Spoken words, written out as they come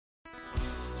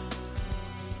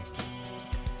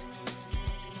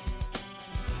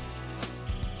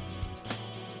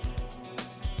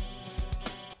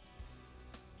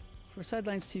For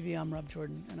Sidelines TV, I'm Rob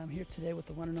Jordan, and I'm here today with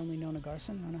the one and only Nona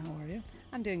Garson. Nona, how are you?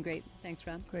 I'm doing great. Thanks,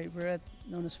 Rob. Great. We're at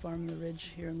Nona's Farm in the Ridge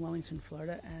here in Wellington,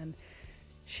 Florida, and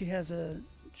she has a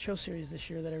show series this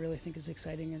year that I really think is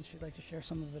exciting, and she'd like to share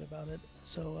some of it about it.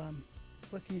 So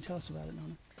what can you tell us about it,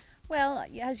 Nona? Well,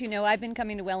 as you know, I've been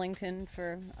coming to Wellington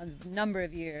for a number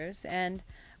of years, and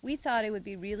we thought it would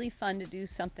be really fun to do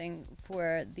something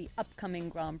for the upcoming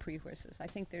Grand Prix horses. I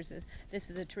think this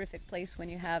is a terrific place when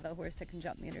you have a horse that can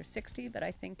jump meter 60, but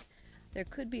I think there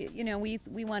could be,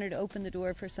 we wanted to open the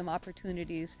door for some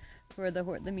opportunities for the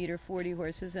meter 40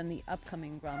 horses and the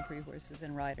upcoming Grand Prix horses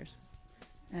and riders.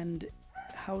 And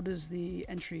how does the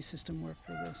entry system work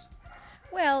for this?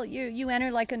 Well, you enter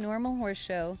like a normal horse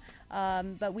show,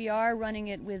 but we are running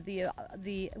it with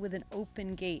with an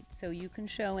open gate, so you can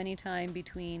show anytime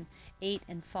between 8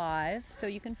 and 5, so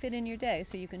you can fit in your day.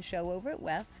 So you can show over at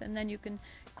WEF, and then you can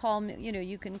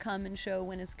you can come and show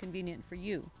when it's convenient for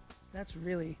you. That's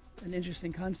really an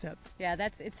interesting concept. Yeah,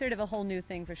 it's sort of a whole new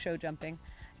thing for show jumping.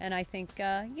 And I think,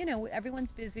 everyone's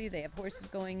busy. They have horses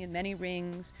going in many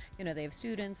rings. They have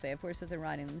students. They have horses that are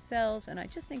riding themselves. And I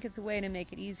just think it's a way to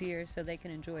make it easier so they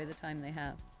can enjoy the time they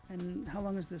have. And how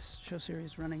long is this show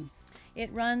series running?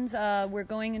 It runs, we're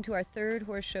going into our third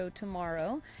horse show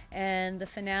tomorrow, and the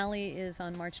finale is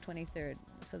on March 23rd.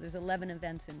 So there's 11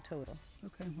 events in total.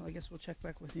 Okay, well, I guess we'll check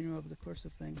back with you over the course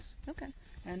of things. Okay.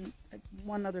 And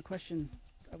one other question.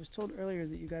 I was told earlier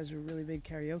that you guys are really big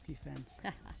karaoke fans.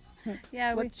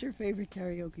 Yeah. What's your favorite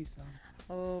karaoke song?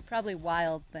 Oh, probably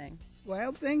Wild Thing.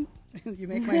 Wild Thing? You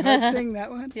make my heart sing that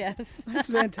one? Yes.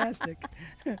 That's fantastic.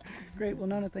 Great. Well,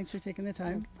 Nona, thanks for taking the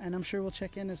time. And I'm sure we'll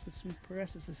check in as this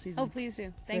progresses this season. Oh, please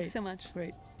do. Thanks Great. so much.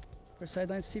 Great. For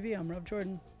Sidelines TV, I'm Rob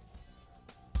Jordan.